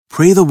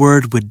Pray the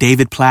Word with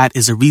David Platt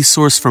is a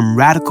resource from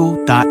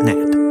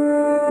radical.net.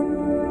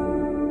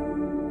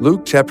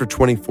 Luke chapter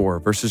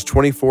 24, verses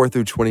 24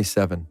 through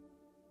 27.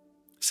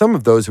 Some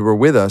of those who were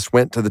with us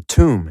went to the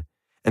tomb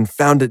and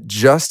found it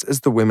just as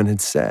the women had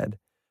said,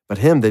 but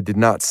him they did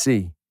not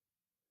see.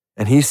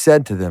 And he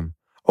said to them,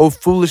 O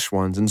foolish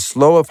ones and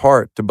slow of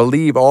heart to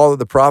believe all that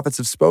the prophets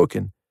have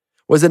spoken.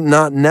 Was it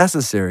not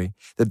necessary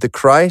that the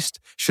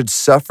Christ should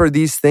suffer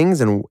these things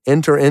and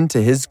enter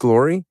into his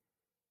glory?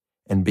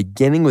 And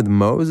beginning with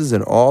Moses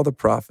and all the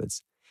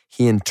prophets,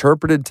 he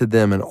interpreted to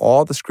them in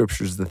all the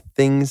scriptures the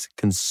things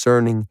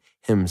concerning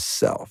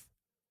himself.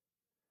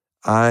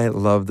 I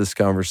love this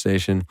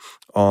conversation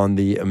on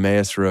the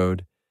Emmaus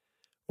Road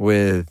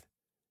with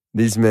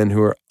these men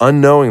who are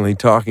unknowingly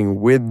talking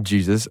with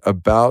Jesus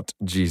about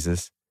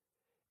Jesus.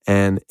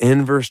 And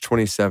in verse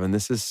 27,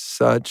 this is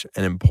such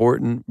an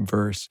important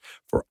verse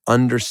for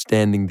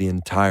understanding the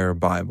entire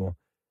Bible.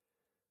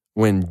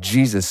 When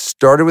Jesus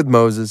started with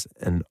Moses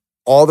and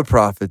all the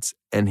prophets,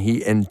 and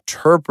he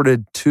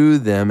interpreted to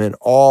them in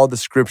all the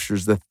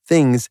scriptures the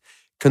things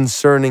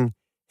concerning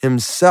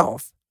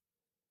himself.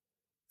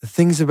 The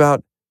things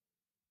about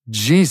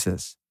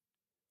Jesus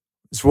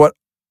is what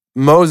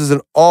Moses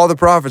and all the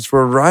prophets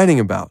were writing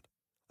about.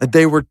 That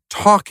they were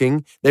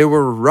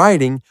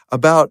writing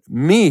about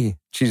me,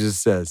 Jesus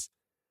says.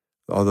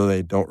 Although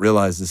they don't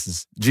realize this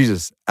is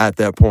Jesus at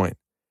that point.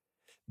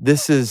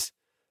 This is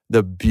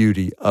the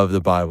beauty of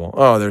the Bible.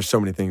 Oh, there's so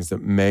many things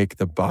that make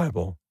the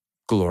Bible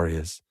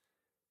glorious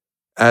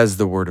as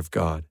the Word of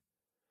God.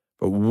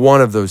 But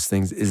one of those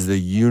things is the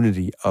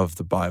unity of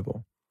the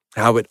Bible,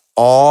 how it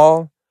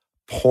all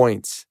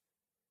points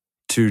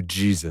to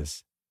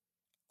Jesus.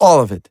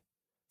 All of it,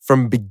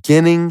 from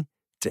beginning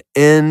to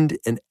end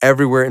and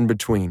everywhere in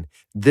between.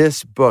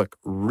 This book,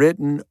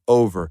 written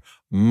over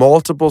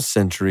multiple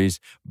centuries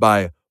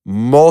by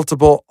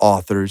multiple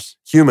authors,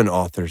 human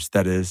authors,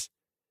 that is,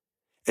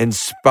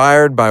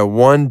 inspired by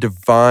one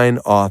divine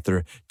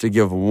author to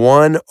give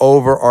one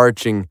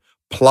overarching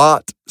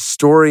plot,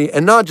 story,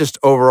 and not just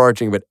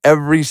overarching, but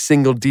every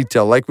single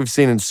detail, like we've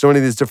seen in so many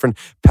of these different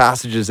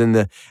passages in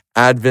the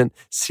Advent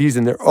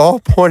season. They're all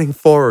pointing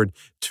forward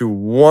to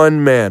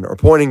one man, or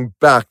pointing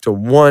back to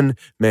one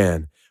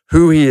man,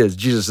 who he is,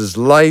 Jesus'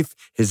 life,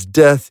 his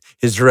death,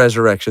 his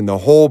resurrection. The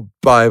whole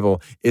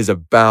Bible is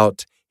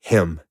about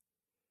him.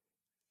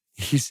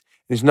 He's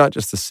not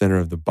just the center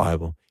of the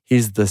Bible.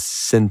 He's the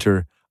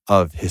center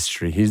of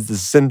history. He's the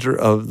center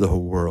of the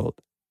world.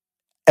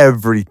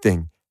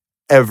 Everything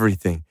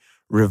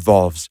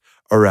revolves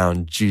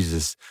around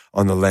Jesus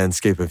on the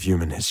landscape of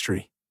human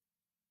history.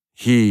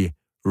 He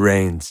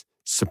reigns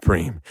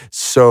supreme.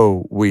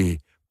 So we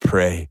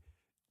pray,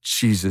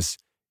 Jesus,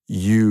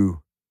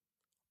 you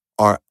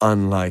are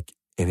unlike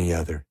any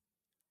other.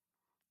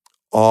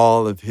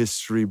 All of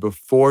history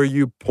before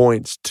you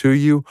points to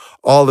you.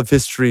 All of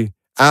history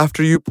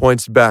after you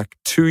points back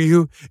to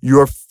you.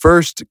 Your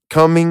first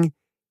coming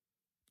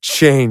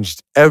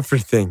changed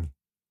everything.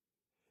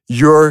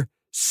 Your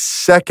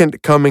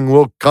second coming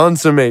will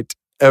consummate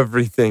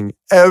everything.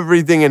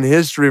 Everything in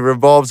history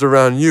revolves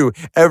around you.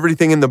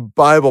 Everything in the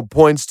Bible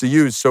points to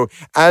you. So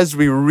as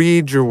we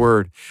read your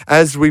word,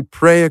 as we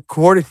pray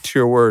according to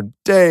your word,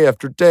 day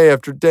after day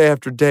after day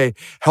after day,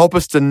 help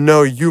us to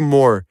know you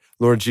more,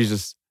 Lord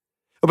Jesus.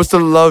 Help us to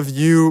love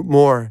you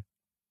more.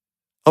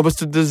 Help us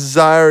to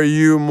desire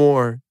you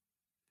more.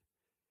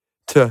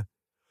 To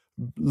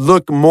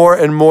look more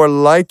and more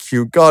like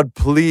you. God,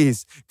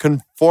 please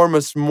conform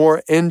us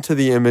more into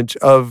the image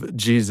of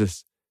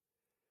Jesus.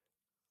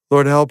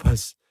 Lord, help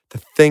us to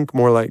think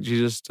more like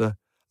Jesus, to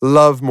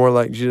love more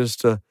like Jesus,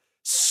 to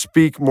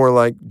speak more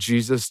like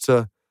Jesus,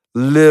 to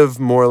live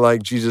more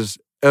like Jesus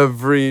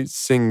every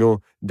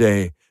single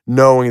day,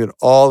 knowing that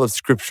all of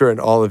Scripture and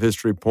all of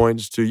history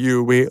points to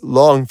you. We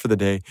long for the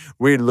day.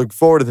 We look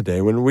forward to the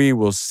day when we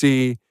will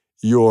see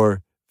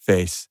your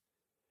face,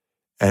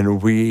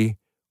 and we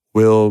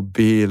will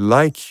be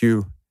like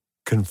you,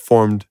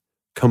 conformed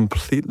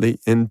completely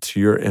into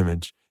your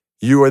image.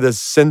 You are the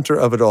center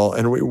of it all,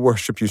 and we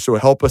worship you. So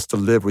help us to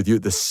live with you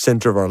at the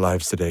center of our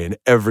lives today in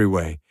every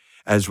way.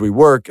 As we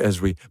work, as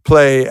we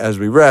play, as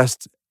we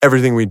rest,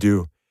 everything we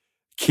do,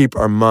 keep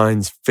our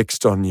minds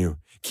fixed on you.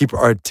 Keep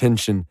our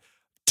attention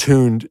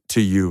tuned to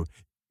you.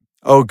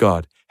 Oh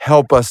God,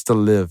 help us to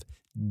live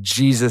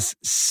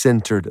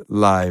Jesus-centered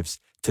lives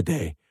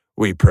today,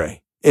 we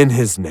pray. In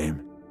his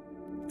name,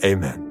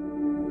 amen.